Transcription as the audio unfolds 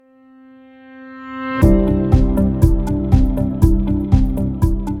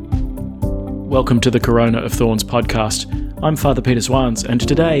Welcome to the Corona of Thorns podcast. I'm Father Peter Swans, and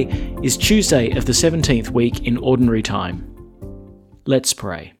today is Tuesday of the 17th week in Ordinary Time. Let's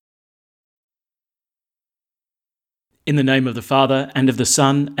pray. In the name of the Father, and of the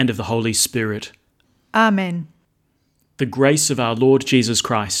Son, and of the Holy Spirit. Amen. The grace of our Lord Jesus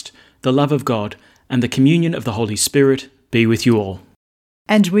Christ, the love of God, and the communion of the Holy Spirit be with you all.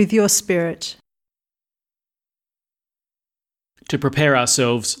 And with your spirit. To prepare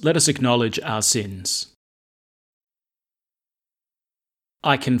ourselves, let us acknowledge our sins.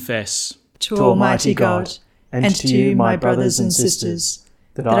 I confess To Almighty God, and to you, my brothers and sisters,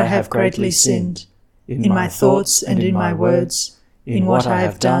 that I have greatly sinned, in my thoughts and in my words, in what I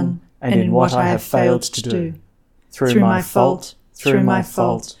have done and in what I have failed to do, through my fault, through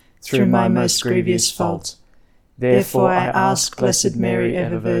my most grievous fault. Therefore I ask Blessed Mary,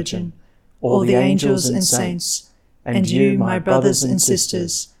 ever Virgin, all the angels and saints, and you, my brothers and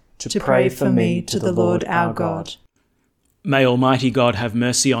sisters, to pray for me to the Lord our God. May Almighty God have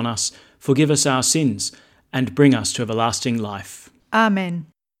mercy on us, forgive us our sins, and bring us to everlasting life. Amen.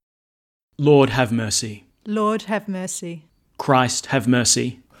 Lord, have mercy. Lord, have mercy. Christ, have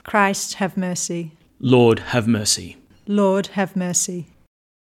mercy. Christ, have mercy. Lord, have mercy. Lord, have mercy.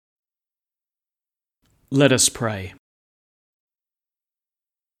 Let us pray.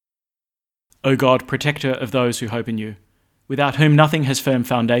 O God, protector of those who hope in you, without whom nothing has firm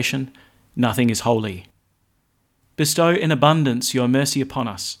foundation, nothing is holy. Bestow in abundance your mercy upon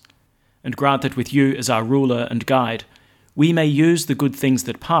us, and grant that with you as our ruler and guide, we may use the good things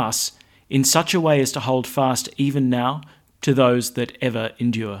that pass in such a way as to hold fast even now to those that ever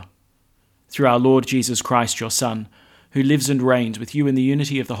endure. Through our Lord Jesus Christ, your Son, who lives and reigns with you in the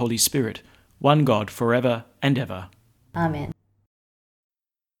unity of the Holy Spirit, one God, forever and ever. Amen.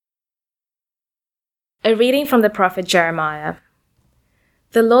 A reading from the prophet Jeremiah.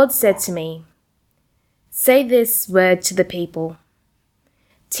 The Lord said to me, "Say this word to the people.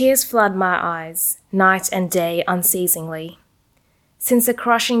 Tears flood my eyes, night and day unceasingly, since a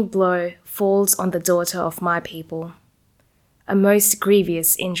crushing blow falls on the daughter of my people, a most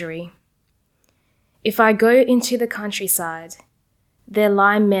grievous injury. If I go into the countryside, there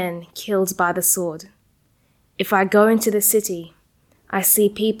lie men killed by the sword. If I go into the city, I see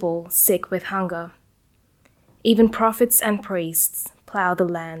people sick with hunger. Even prophets and priests plough the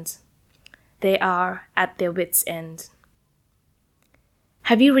land. They are at their wits' end.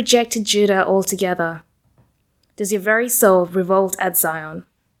 Have you rejected Judah altogether? Does your very soul revolt at Zion?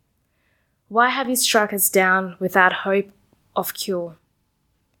 Why have you struck us down without hope of cure?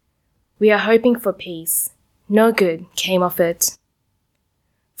 We are hoping for peace. No good came of it.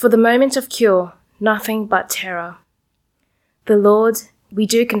 For the moment of cure, nothing but terror. The Lord, we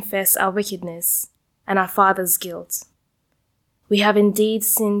do confess our wickedness and our father's guilt. We have indeed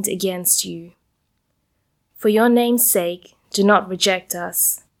sinned against you. For your name's sake, do not reject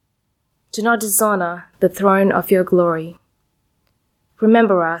us. Do not dishonor the throne of your glory.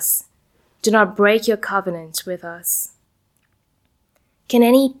 Remember us. Do not break your covenant with us. Can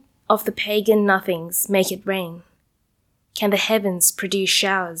any of the pagan nothings make it rain? Can the heavens produce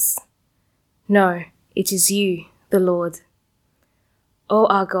showers? No, it is you, the Lord. O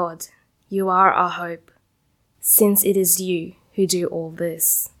our God, you are our hope, since it is you who do all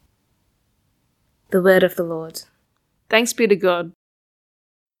this." The word of the Lord. Thanks be to God.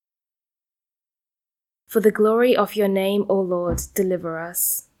 For the glory of your name, O Lord, deliver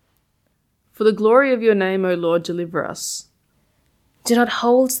us. For the glory of your name, O Lord, deliver us. Do not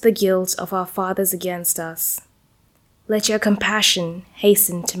hold the guilt of our fathers against us. Let your compassion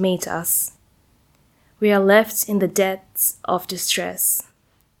hasten to meet us. We are left in the depths of distress.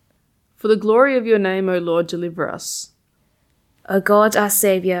 For the glory of your name, O Lord, deliver us. O God, our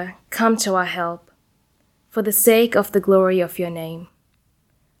Saviour, come to our help, for the sake of the glory of your name.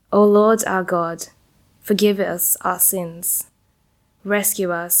 O Lord, our God, forgive us our sins.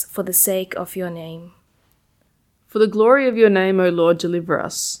 Rescue us for the sake of your name. For the glory of your name, O Lord, deliver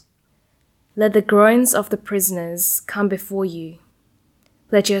us. Let the groans of the prisoners come before you.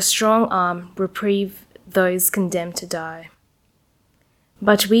 Let your strong arm reprieve those condemned to die.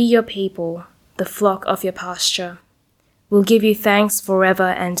 But we, your people, the flock of your pasture, will give you thanks forever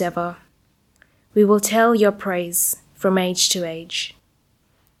and ever. We will tell your praise from age to age.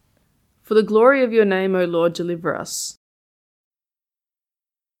 For the glory of your name, O Lord, deliver us.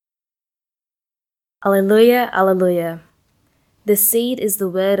 Alleluia, alleluia. The seed is the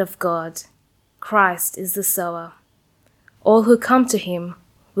word of God. Christ is the sower. All who come to him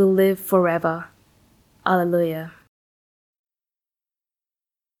will live forever. Alleluia.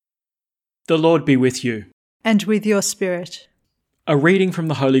 The Lord be with you. And with your spirit. A reading from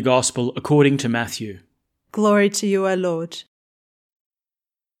the Holy Gospel according to Matthew. Glory to you, O Lord.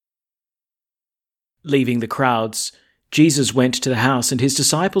 Leaving the crowds, Jesus went to the house, and his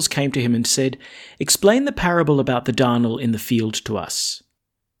disciples came to him and said, "Explain the parable about the darnel in the field to us."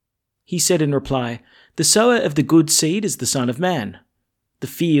 He said in reply, "The sower of the good seed is the Son of Man. The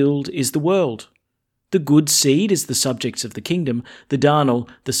field is the world. The good seed is the subjects of the kingdom, the darnel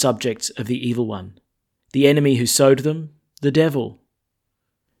the subjects of the evil one. The enemy who sowed them, the devil.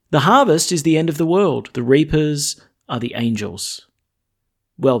 The harvest is the end of the world. The reapers are the angels.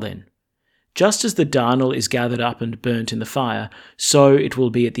 Well then, just as the darnel is gathered up and burnt in the fire, so it will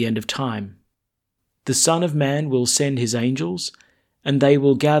be at the end of time. The Son of Man will send his angels, and they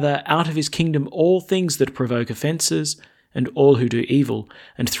will gather out of his kingdom all things that provoke offences, and all who do evil,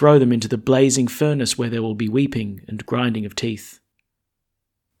 and throw them into the blazing furnace where there will be weeping and grinding of teeth.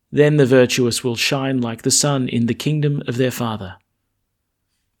 Then the virtuous will shine like the sun in the kingdom of their Father.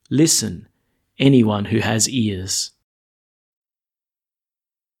 Listen, anyone who has ears."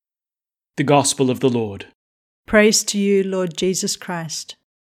 The Gospel of the Lord. Praise to you, Lord Jesus Christ.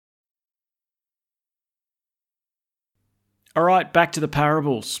 All right, back to the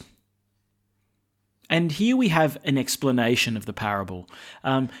parables. And here we have an explanation of the parable.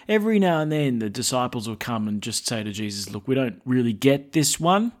 Every now and then the disciples will come and just say to Jesus, "Look, we don't really get this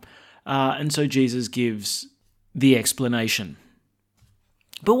one." And so Jesus gives the explanation.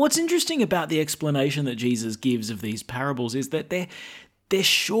 But what's interesting about the explanation that Jesus gives of these parables is that they're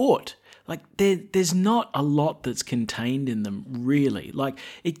short. Like, there's not a lot that's contained in them, really. Like,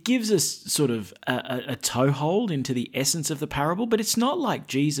 it gives us sort of a toehold into the essence of the parable, but it's not like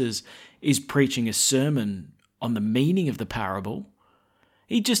Jesus is preaching a sermon on the meaning of the parable.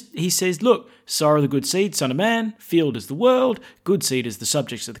 He says, look, sower the good seed, Son of Man, field is the world, good seed is the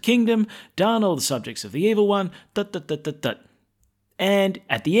subjects of the kingdom, darnel the subjects of the evil one, And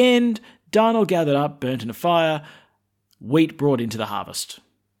at the end, darnel gathered up, burnt in a fire, wheat brought into the harvest.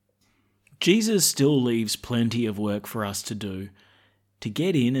 Jesus still leaves plenty of work for us to do, to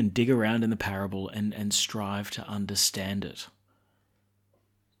get in and dig around in the parable and strive to understand it.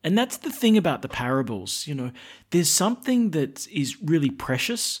 And that's the thing about the parables, there's something that is really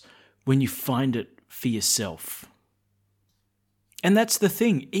precious when you find it for yourself. And that's the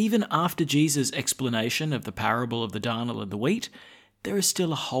thing, even after Jesus' explanation of the parable of the darnel and the wheat, there is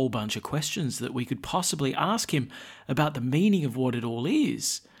still a whole bunch of questions that we could possibly ask him about the meaning of what it all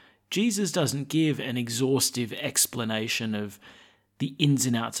is. Jesus doesn't give an exhaustive explanation of the ins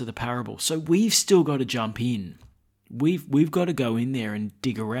and outs of the parable, so we've still got to jump in. We've got to go in there and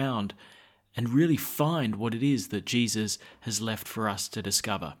dig around and really find what it is that Jesus has left for us to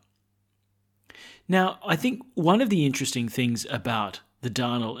discover. Now, I think one of the interesting things about the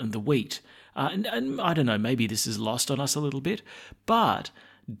darnel and the wheat, and I don't know, maybe this is lost on us a little bit, but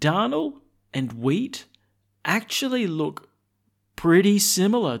darnel and wheat actually look pretty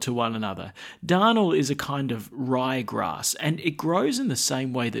similar to one another. Darnel is a kind of ryegrass, and it grows in the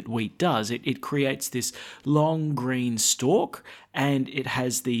same way that wheat does. It creates this long green stalk, and it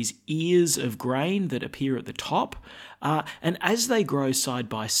has these ears of grain that appear at the top. And as they grow side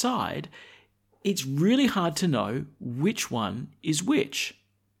by side, it's really hard to know which one is which.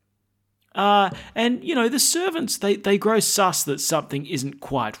 And the servants, they grow sus that something isn't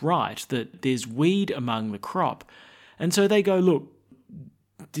quite right, that there's weed among the crop. And so they go, look,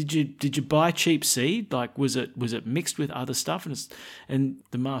 did you buy cheap seed? Like, was it mixed with other stuff? And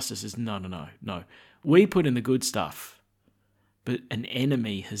the master says, no. We put in the good stuff, but an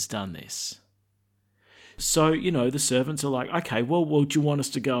enemy has done this. So, the servants are like, okay, well, do you want us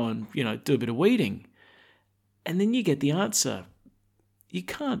to go and, do a bit of weeding? And then you get the answer. You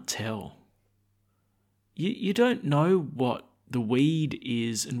can't tell. You don't know what the weed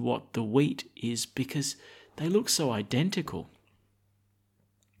is and what the wheat is because they look so identical.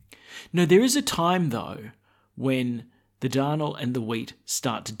 No, there is a time, though, when the darnel and the wheat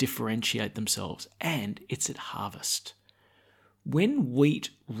start to differentiate themselves, and it's at harvest. When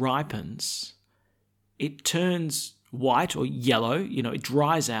wheat ripens, it turns white or yellow, it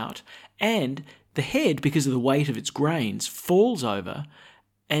dries out, and the head, because of the weight of its grains, falls over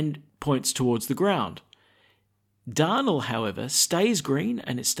and points towards the ground. Darnel, however, stays green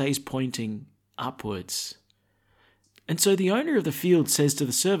and it stays pointing upwards. And so the owner of the field says to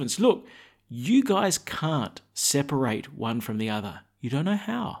the servants, look, you guys can't separate one from the other. You don't know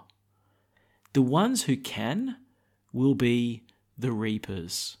how. The ones who can will be the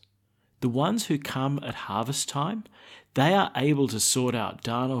reapers. The ones who come at harvest time, they are able to sort out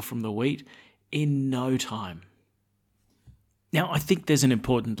darnel from the wheat in no time. Now, I think there's an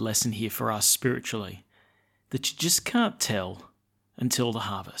important lesson here for us spiritually, that you just can't tell until the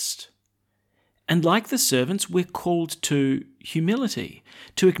harvest. And like the servants, we're called to humility,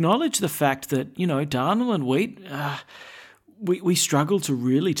 to acknowledge the fact that, darnel and wheat, we struggle to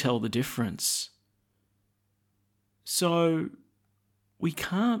really tell the difference. So we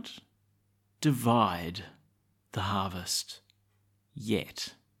can't divide the harvest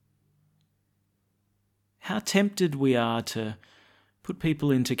yet. How tempted we are to put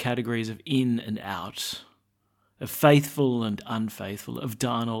people into categories of in and out, of faithful and unfaithful, of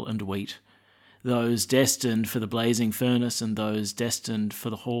darnel and wheat, those destined for the blazing furnace and those destined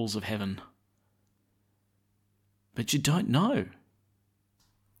for the halls of heaven. But you don't know.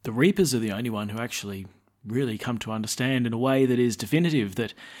 The reapers are the only one who actually really come to understand in a way that is definitive,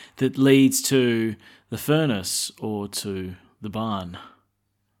 that leads to the furnace or to the barn.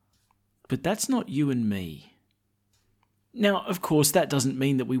 But that's not you and me. Now, of course, that doesn't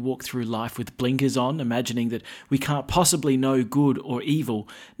mean that we walk through life with blinkers on, imagining that we can't possibly know good or evil.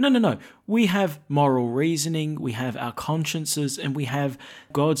 No. We have moral reasoning, we have our consciences, and we have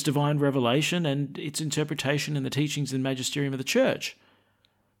God's divine revelation and its interpretation in the teachings and magisterium of the church.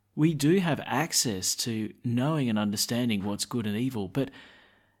 We do have access to knowing and understanding what's good and evil, but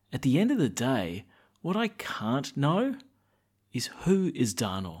at the end of the day, what I can't know is who is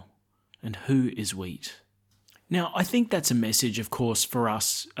darnel and who is wheat. Now, I think that's a message, of course, for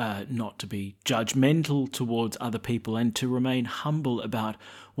us not to be judgmental towards other people and to remain humble about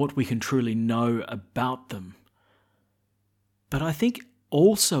what we can truly know about them. But I think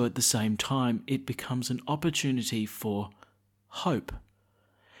also at the same time, it becomes an opportunity for hope.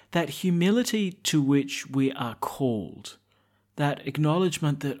 That humility to which we are called, that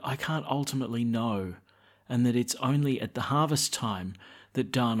acknowledgement that I can't ultimately know, and that it's only at the harvest time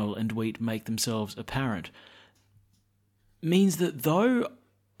that darnel and wheat make themselves apparent, means that though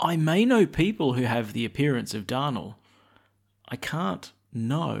I may know people who have the appearance of darnel, I can't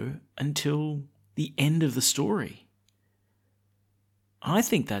know until the end of the story. I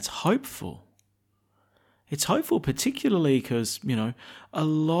think that's hopeful. It's hopeful particularly because, a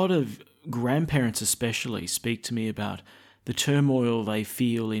lot of grandparents especially speak to me about the turmoil they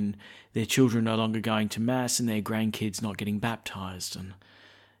feel in their children no longer going to Mass and their grandkids not getting baptised. And,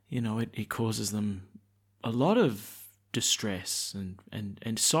 it causes them a lot of distress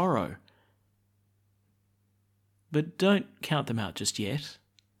and sorrow. But don't count them out just yet.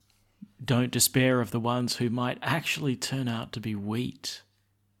 Don't despair of the ones who might actually turn out to be wheat.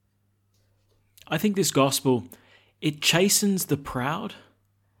 I think this gospel, it chastens the proud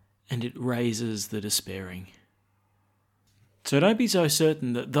and it raises the despairing. So don't be so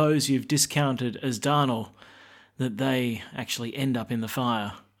certain that those you've discounted as darnel, that they actually end up in the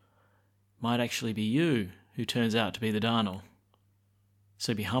fire. Might actually be you who turns out to be the darnel.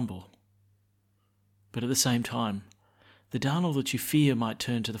 So be humble. But at the same time, the darnel that you fear might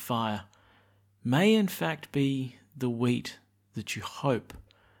turn to the fire may in fact be the wheat that you hope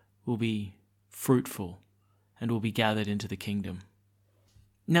will be fruitful and will be gathered into the kingdom.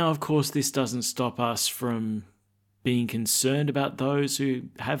 Now, of course, this doesn't stop us from being concerned about those who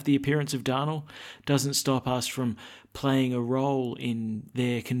have the appearance of darnel, doesn't stop us from playing a role in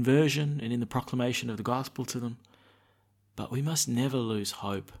their conversion and in the proclamation of the gospel to them. But we must never lose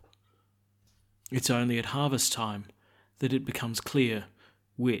hope. It's only at harvest time that it becomes clear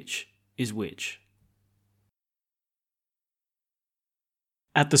which is which.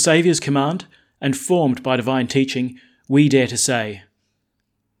 At the Saviour's command, and formed by divine teaching, we dare to say,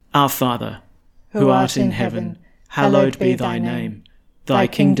 Our Father, who art in heaven, hallowed be thy name. Thy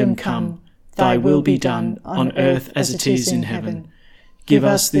kingdom come, thy will be done, on earth as it is in heaven. Give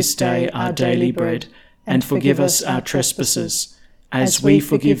us this day our daily bread, and forgive us our trespasses, as we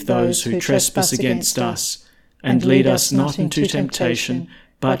forgive those who trespass against us. And lead us not into temptation,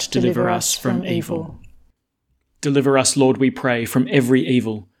 but deliver us from evil. Deliver us, Lord, we pray, from every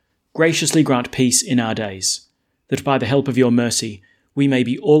evil. Graciously grant peace in our days, that by the help of your mercy we may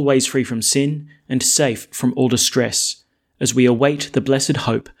be always free from sin and safe from all distress, as we await the blessed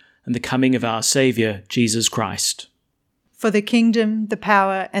hope and the coming of our Saviour, Jesus Christ. For the kingdom, the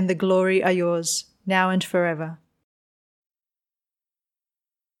power, and the glory are yours, now and forever.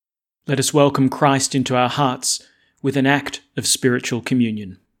 Let us welcome Christ into our hearts with an act of spiritual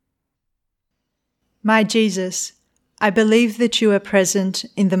communion. My Jesus, I believe that you are present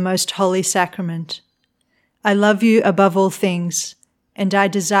in the most holy sacrament. I love you above all things, and I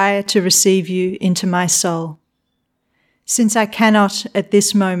desire to receive you into my soul. Since I cannot at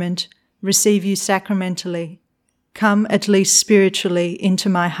this moment receive you sacramentally, come at least spiritually into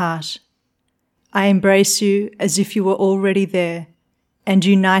my heart. I embrace you as if you were already there, and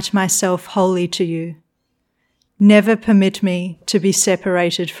unite myself wholly to you. Never permit me to be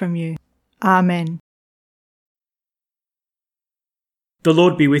separated from you. Amen. The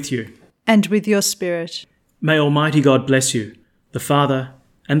Lord be with you. And with your spirit. May Almighty God bless you, the Father,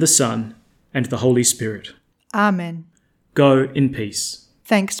 and the Son, and the Holy Spirit. Amen. Go in peace.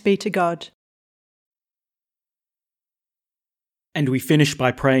 Thanks be to God. And we finish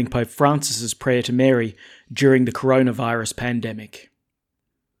by praying Pope Francis's prayer to Mary during the coronavirus pandemic.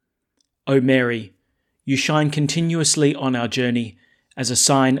 O Mary, you shine continuously on our journey as a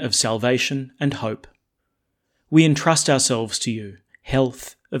sign of salvation and hope. We entrust ourselves to you,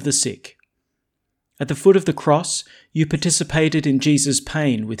 health of the sick. At the foot of the cross, you participated in Jesus'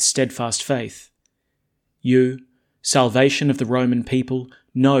 pain with steadfast faith. You, salvation of the Roman people,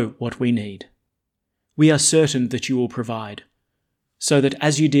 know what we need. We are certain that you will provide, so that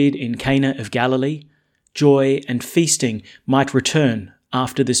as you did in Cana of Galilee, joy and feasting might return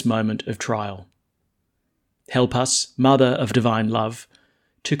after this moment of trial. Help us, Mother of Divine Love,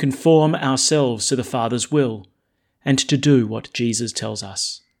 to conform ourselves to the Father's will and to do what Jesus tells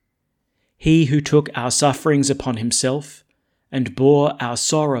us. He who took our sufferings upon himself and bore our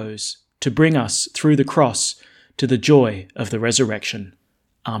sorrows to bring us through the cross to the joy of the resurrection.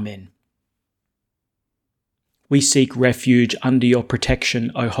 Amen. We seek refuge under your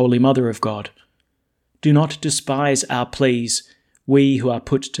protection, O Holy Mother of God. Do not despise our pleas, we who are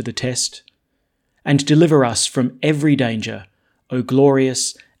put to the test, and deliver us from every danger, O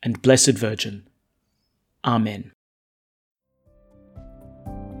glorious and blessed Virgin. Amen.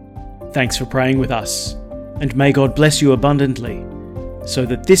 Thanks for praying with us, and may God bless you abundantly, so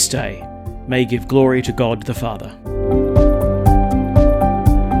that this day may give glory to God the Father.